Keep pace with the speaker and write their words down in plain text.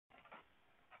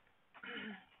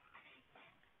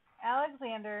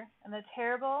Alexander and the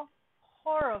Terrible,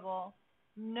 Horrible,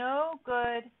 No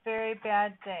Good, Very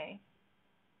Bad Day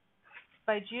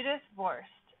by Judith Viorist,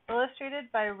 illustrated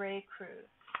by Ray Cruz.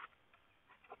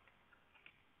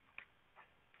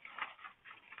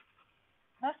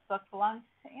 This book belongs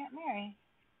to Aunt Mary.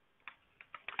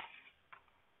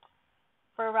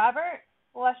 For Robert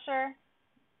Lesher,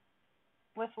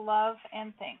 with love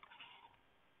and thanks.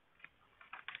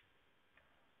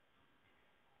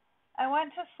 I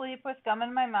went to sleep with gum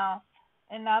in my mouth,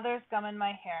 and now there's gum in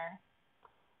my hair.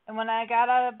 And when I got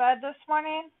out of bed this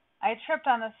morning, I tripped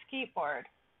on the skateboard.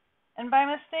 And by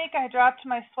mistake, I dropped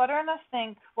my sweater in the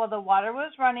sink while the water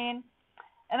was running,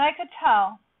 and I could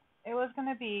tell it was going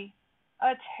to be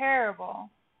a terrible,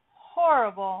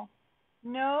 horrible,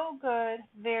 no good,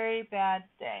 very bad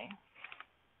day.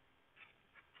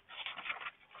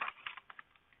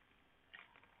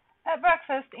 At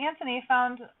breakfast, Anthony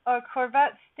found a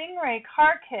Corvette Stingray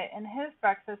car kit in his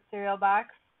breakfast cereal box,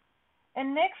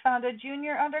 and Nick found a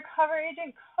junior undercover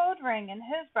agent code ring in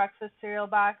his breakfast cereal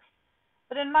box.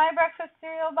 But in my breakfast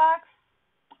cereal box,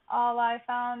 all I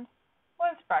found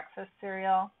was breakfast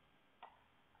cereal.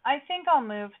 I think I'll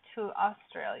move to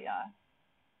Australia.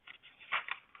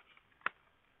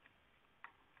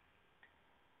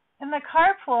 In the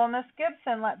carpool, Miss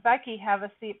Gibson let Becky have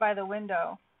a seat by the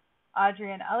window.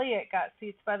 Audrey and Elliot got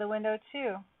seats by the window,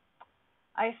 too.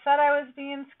 I said I was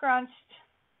being scrunched.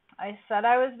 I said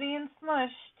I was being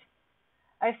smushed.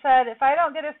 I said, if I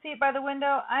don't get a seat by the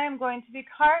window, I am going to be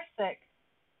car sick.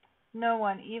 No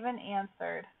one even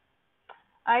answered.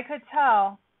 I could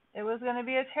tell it was going to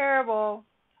be a terrible,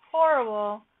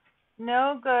 horrible,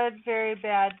 no good, very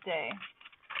bad day.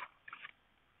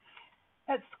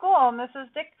 At school, Mrs.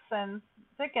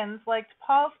 Dickens liked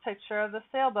Paul's picture of the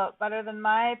sailboat better than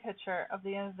my picture of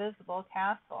the invisible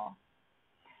castle.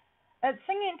 At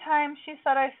singing time, she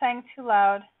said I sang too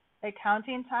loud. At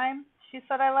counting time, she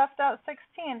said I left out 16.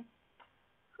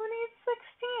 Who needs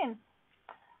 16?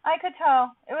 I could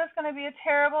tell it was going to be a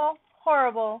terrible,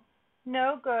 horrible,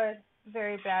 no good,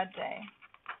 very bad day.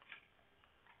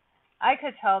 I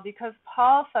could tell because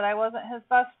Paul said I wasn't his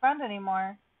best friend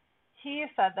anymore. He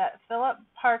said that Philip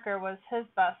Parker was his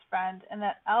best friend and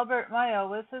that Albert Mayo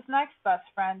was his next best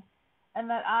friend and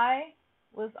that I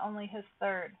was only his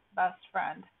third best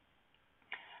friend.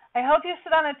 I hope you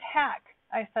sit on a tack,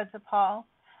 I said to Paul.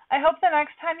 I hope the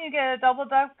next time you get a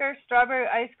double-decker strawberry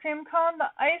ice cream cone, the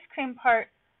ice cream part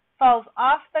falls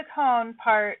off the cone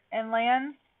part and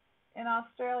lands in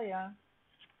Australia.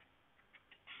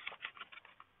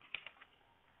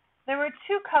 There were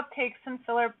 2 cupcakes in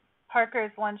Philip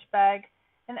Parker's lunch bag,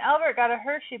 and Albert got a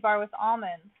Hershey bar with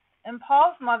almonds, and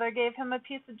Paul's mother gave him a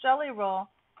piece of jelly roll.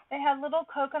 They had little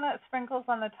coconut sprinkles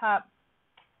on the top.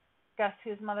 Guess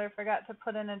whose mother forgot to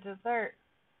put in a dessert?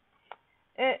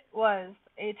 It was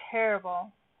a terrible,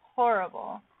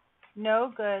 horrible,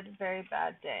 no good, very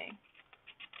bad day.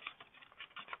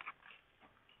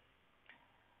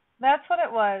 That's what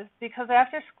it was, because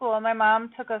after school my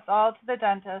mom took us all to the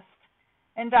dentist,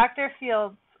 and Dr.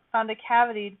 Fields found a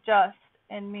cavity just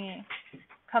in me.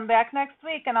 Come back next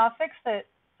week and I'll fix it,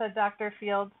 said Dr.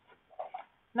 Fields.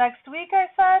 Next week, I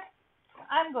said,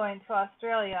 I'm going to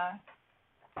Australia.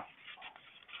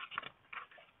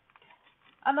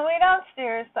 On the way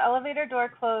downstairs, the elevator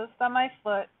door closed on my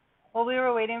foot while we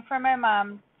were waiting for my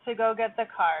mom to go get the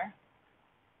car.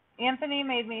 Anthony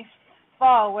made me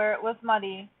fall where it was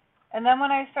muddy, and then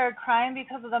when I started crying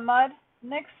because of the mud,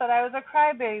 Nick said I was a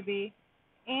crybaby,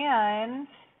 and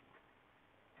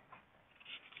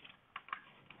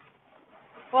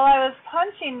while I was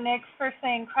punching Nick for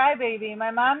saying crybaby,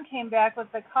 my mom came back with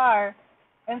the car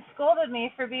and scolded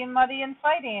me for being muddy and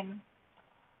fighting.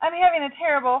 I'm having a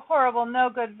terrible, horrible, no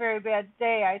good, very bad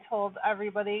day, I told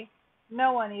everybody.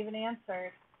 No one even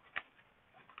answered.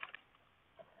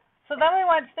 So then we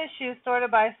went to the shoe store to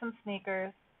buy some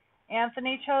sneakers.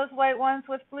 Anthony chose white ones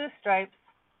with blue stripes.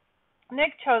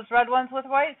 Nick chose red ones with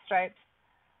white stripes.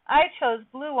 I chose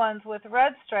blue ones with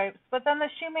red stripes, but then the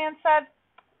shoe man said,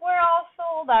 we're all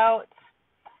sold out.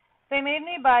 They made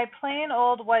me buy plain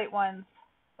old white ones,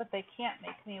 but they can't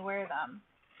make me wear them.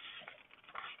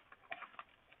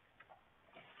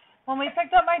 When we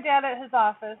picked up my dad at his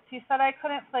office, he said I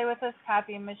couldn't play with his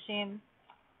copying machine,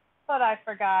 but I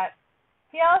forgot.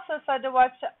 He also said to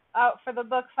watch out for the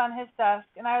books on his desk,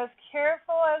 and I was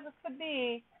careful as it could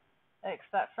be,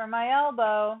 except for my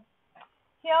elbow.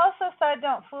 He also said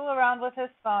don't fool around with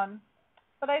his phone,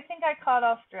 but I think I called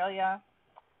Australia.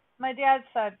 My dad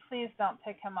said please don't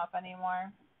pick him up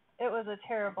anymore. It was a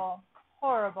terrible,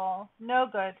 horrible, no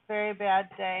good, very bad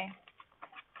day.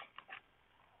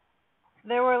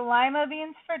 There were lima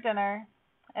beans for dinner,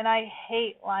 and I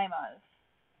hate limas.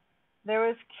 There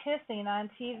was kissing on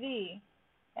TV,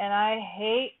 and I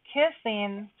hate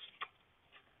kissing.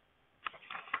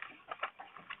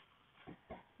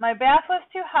 My bath was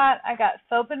too hot, I got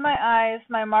soap in my eyes,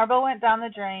 my marble went down the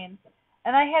drain,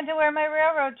 and I had to wear my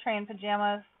railroad train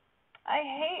pajamas. I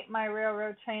hate my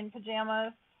railroad train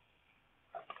pajamas.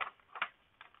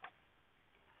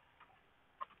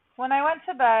 When I went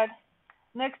to bed,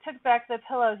 Nick took back the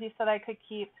pillows he said I could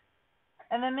keep,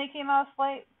 and the Mickey Mouse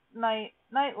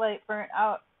nightlight burnt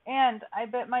out, and I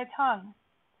bit my tongue.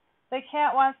 The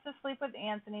cat wants to sleep with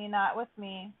Anthony, not with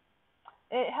me.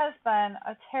 It has been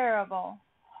a terrible,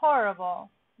 horrible,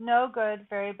 no good,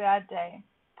 very bad day.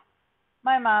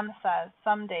 My mom says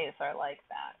some days are like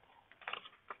that,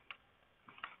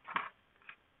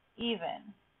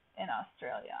 even in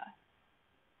Australia.